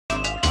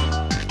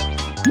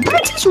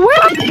Francis,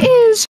 where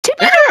is Tippi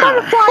the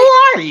butterfly? Who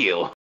are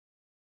you?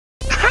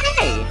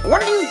 Hey,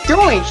 what are you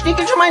doing? Sneak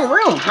into my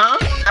room, huh?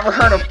 Ever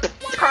heard of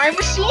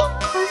privacy?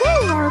 Oh,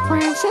 there you are,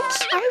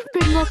 Francis. I've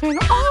been looking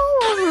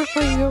all over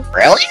for you.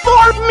 Really?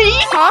 For me?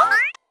 Huh?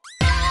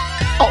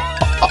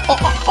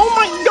 Oh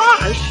my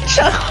gosh!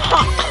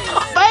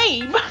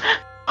 Babe!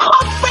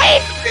 Oh,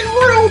 babe! In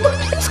room!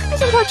 This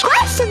guy's in touch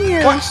less than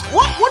years.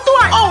 What do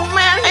I? Oh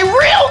man, a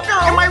real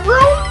girl in my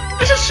room?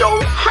 This is so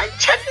high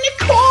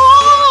technical!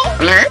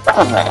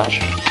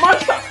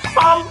 Must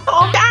calm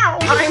down.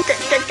 I'm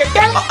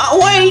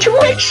way too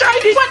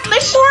excited. But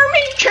listen for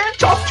me. Can't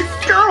talk to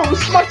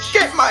girls. Must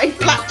get my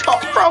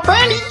laptop from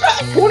Fanny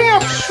back. Booting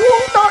up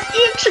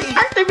Swoon.exe.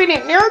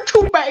 Activating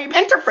Near2Babe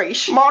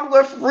interface. Mod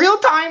with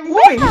real-time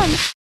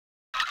voice.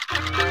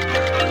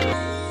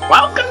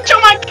 Welcome to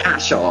my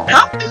castle.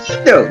 How do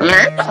you do?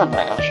 What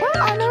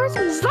on earth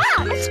is that?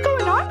 What's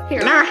going on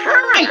here? Now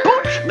hurry,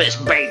 push this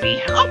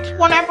baby up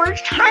whenever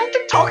it's time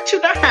to talk to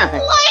the heaven.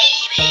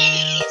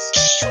 Ladies!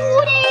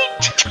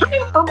 Sweet!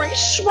 Time for my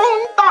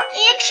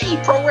Swoon.exe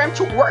program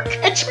to work.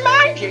 It's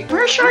magic.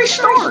 Where should I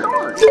start?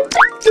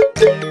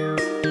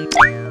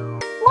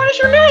 What is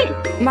your name?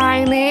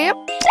 My name?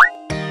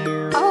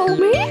 Oh,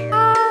 me?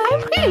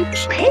 I'm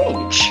Peach.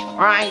 Peach?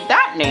 Why,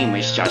 that name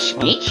is just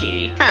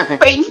Peachy.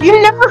 Babe,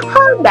 you never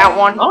heard that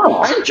one.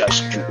 Oh, I'm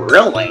just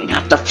drilling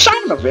at the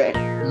sound of it.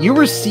 You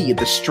received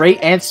the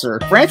straight answer.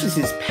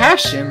 Francis's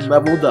passion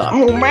leveled up.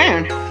 Oh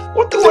man,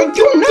 what do I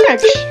do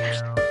next?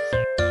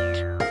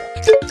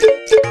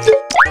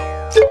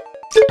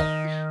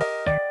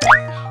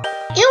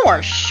 You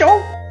are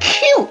so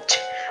cute!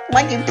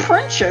 Like a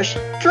princess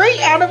straight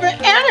out of an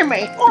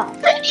anime or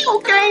video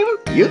game.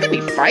 You can be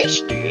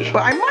feisty,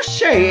 but I must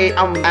say it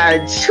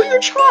adds to your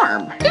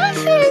charm. You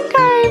think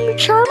I'm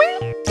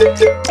charming?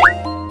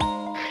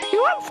 You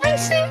want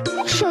feisty?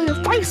 I'll show you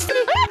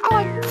feisty.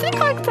 Think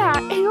like that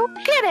and you'll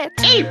get it.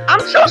 Eve,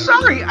 I'm so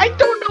sorry. I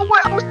don't know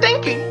what I was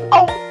thinking.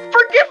 Oh,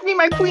 forgive me,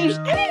 my queen.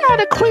 I'm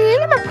not a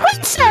queen, I'm a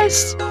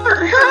princess.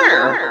 For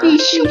her.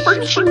 He's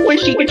super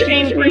squishy and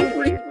angry.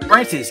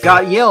 Francis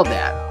got yelled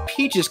at.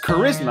 Peach's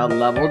charisma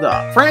leveled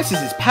up.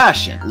 Francis's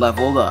passion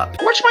leveled up.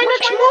 What's my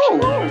next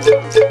move?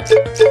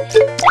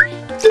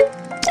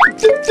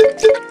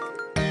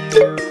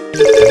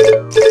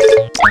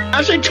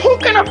 As a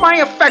token of my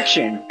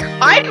affection,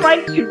 I'd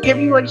like to give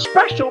you a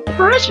special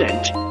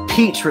present.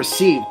 Peach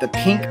received the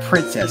Pink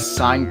Princess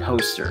signed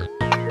poster.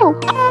 Oh,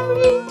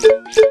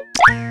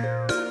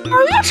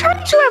 are you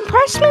trying to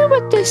impress me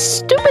with this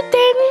stupid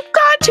thing?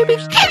 Got to be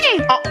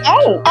kidding!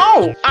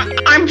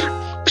 I'm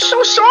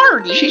so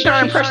sorry. She's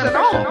not impressed at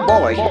all.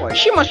 Boy,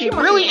 she must be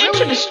really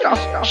into this stuff.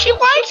 She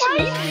likes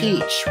me.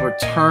 Peach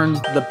returned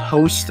the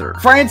poster.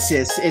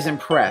 Francis is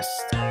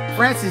impressed.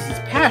 Francis's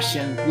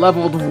passion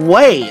leveled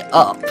way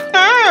up.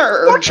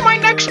 What's my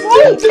next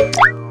move?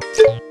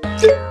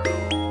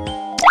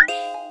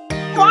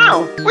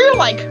 Wow, we're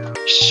like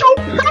so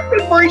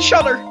perfect for each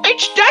other.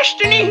 It's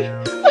destiny.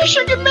 We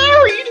should get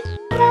married.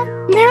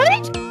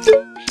 Married?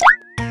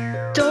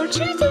 Don't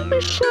you think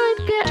we should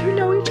get to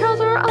know each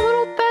other a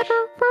little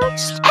better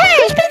first?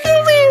 Hey,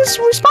 speaking these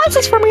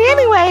responses for me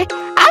anyway.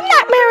 I'm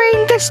not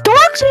marrying this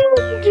dork, so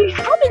we're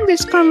having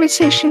this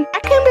conversation. I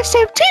came to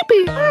save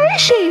Tippi. Where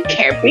is she?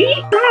 Tippi?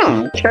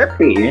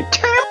 Tippi.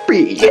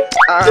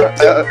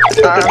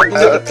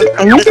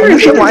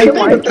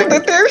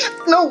 There's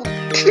no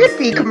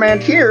Tippi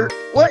command here.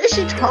 What is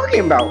he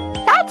talking about?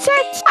 That's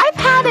it. I've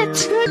had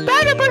it. You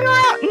better bring her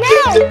out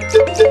now.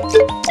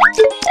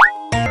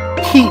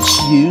 Peach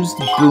used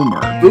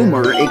Boomer.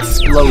 Boomer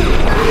exploded.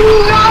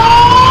 No!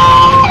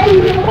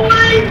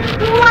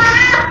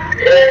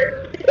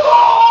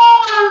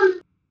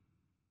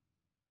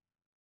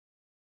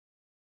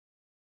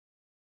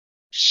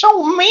 So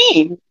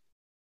mean.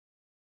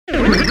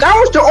 That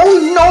was the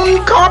only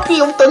known copy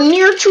of the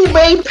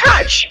Near2Babe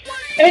patch,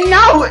 and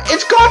now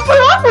it's gone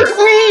forever.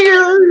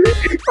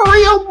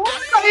 Real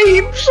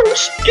babe, so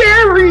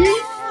scary.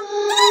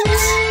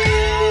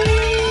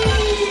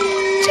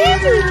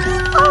 Timmy!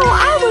 Oh,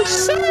 I was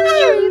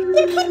sorry.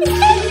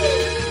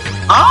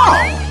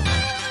 Oh.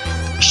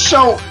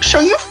 So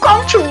you've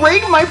come to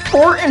raid my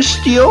fort and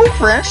steal,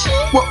 Francis?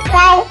 Well,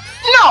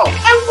 no,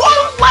 I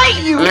won't let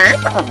you.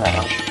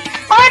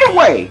 By the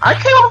way, I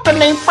came up with the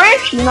name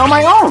Francine on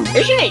my own.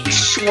 Isn't it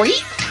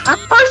sweet? At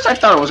first I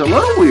thought it was a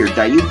little weird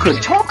that you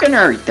could talk and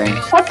everything,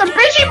 but the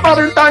busy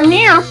brother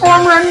Danier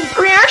former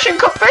reaction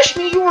confessed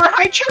me you were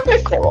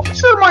hygienical.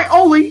 So my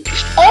only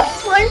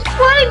offline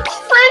friend,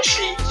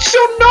 Francine, so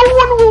no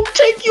one will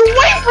take you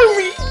away from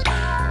me.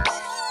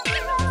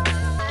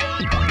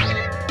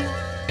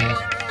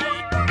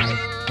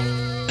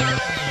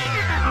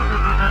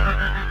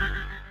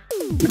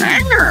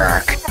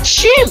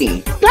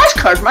 Shitty. That's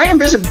cause my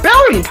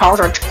invisibility powers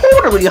are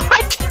totally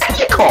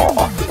high-technical.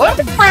 What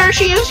the fire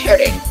she is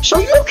hitting, so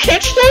you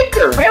can't stake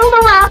her. Fail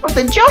the wrath of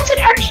the jilted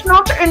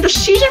astronauts in the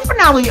season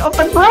finale of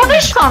the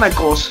Bonus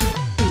Chronicles.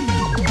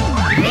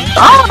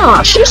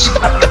 Ah, she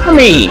stuck to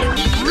me.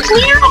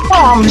 Clear the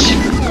bombs.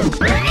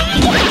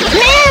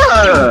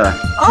 Clear.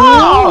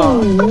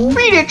 Oh,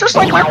 defeated, just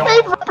like my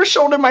favorite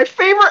episode in my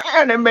favorite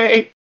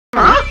anime.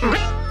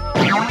 Huh?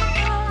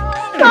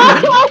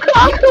 Oh,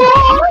 come